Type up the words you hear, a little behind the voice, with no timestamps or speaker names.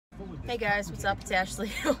Hey guys, what's up? It's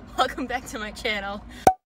Ashley. Welcome back to my channel.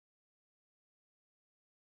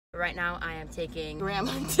 Right now I am taking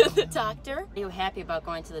Grandma to the doctor. Are you happy about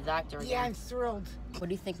going to the doctor again? Yeah, I'm thrilled. What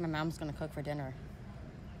do you think my mom's gonna cook for dinner?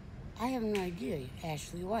 I have no idea,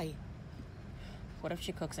 Ashley. Why? What if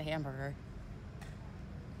she cooks a hamburger?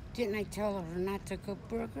 Didn't I tell her not to cook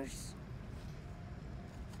burgers?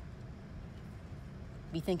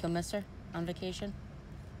 You think you'll miss her on vacation?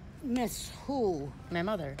 Miss who? My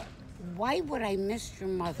mother. Why would I miss your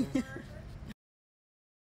mother?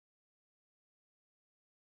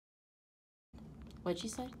 What'd she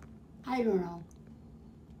say? I don't know.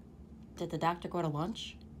 Did the doctor go to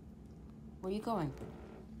lunch? Where are you going?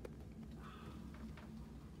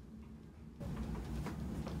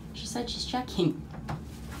 She said she's checking.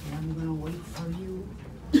 I'm gonna wait for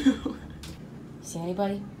you. See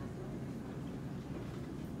anybody?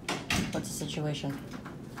 What's the situation?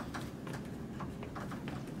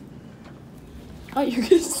 Oh, you're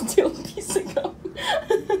gonna steal a piece of gum.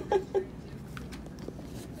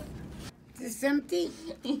 Is this empty?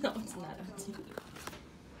 No, it's not empty.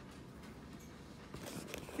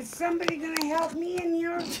 Is somebody gonna help me in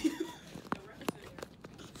here?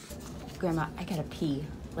 Grandma, I gotta pee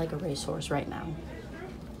like a racehorse right now.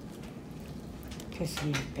 Kiss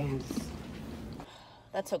me, pants.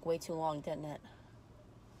 That took way too long, didn't it?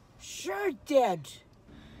 Sure did.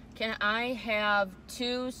 Can I have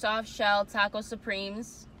 2 soft shell taco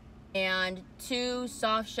supremes and 2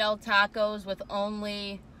 soft shell tacos with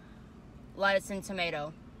only lettuce and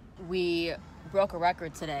tomato? We broke a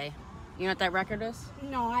record today. You know what that record is?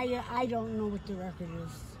 No, I don't know what the record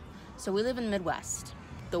is. So we live in the Midwest.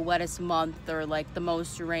 The wettest month, or like the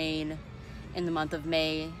most rain in the month of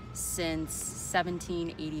May since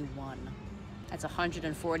 1781. That's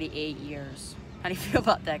 148 years. How do you feel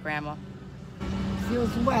about that, Grandma?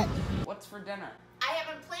 Feels wet. What's for dinner? I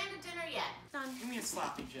haven't planned a dinner yet. Son. Give me a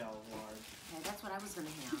sloppy Joe, Lord. Yeah, that's what I was gonna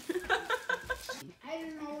have. I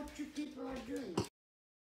don't know what you people are doing.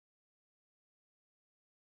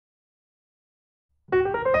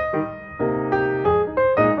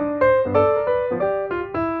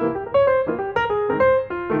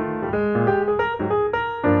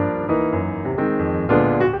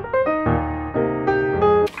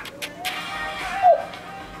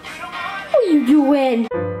 What are you doing?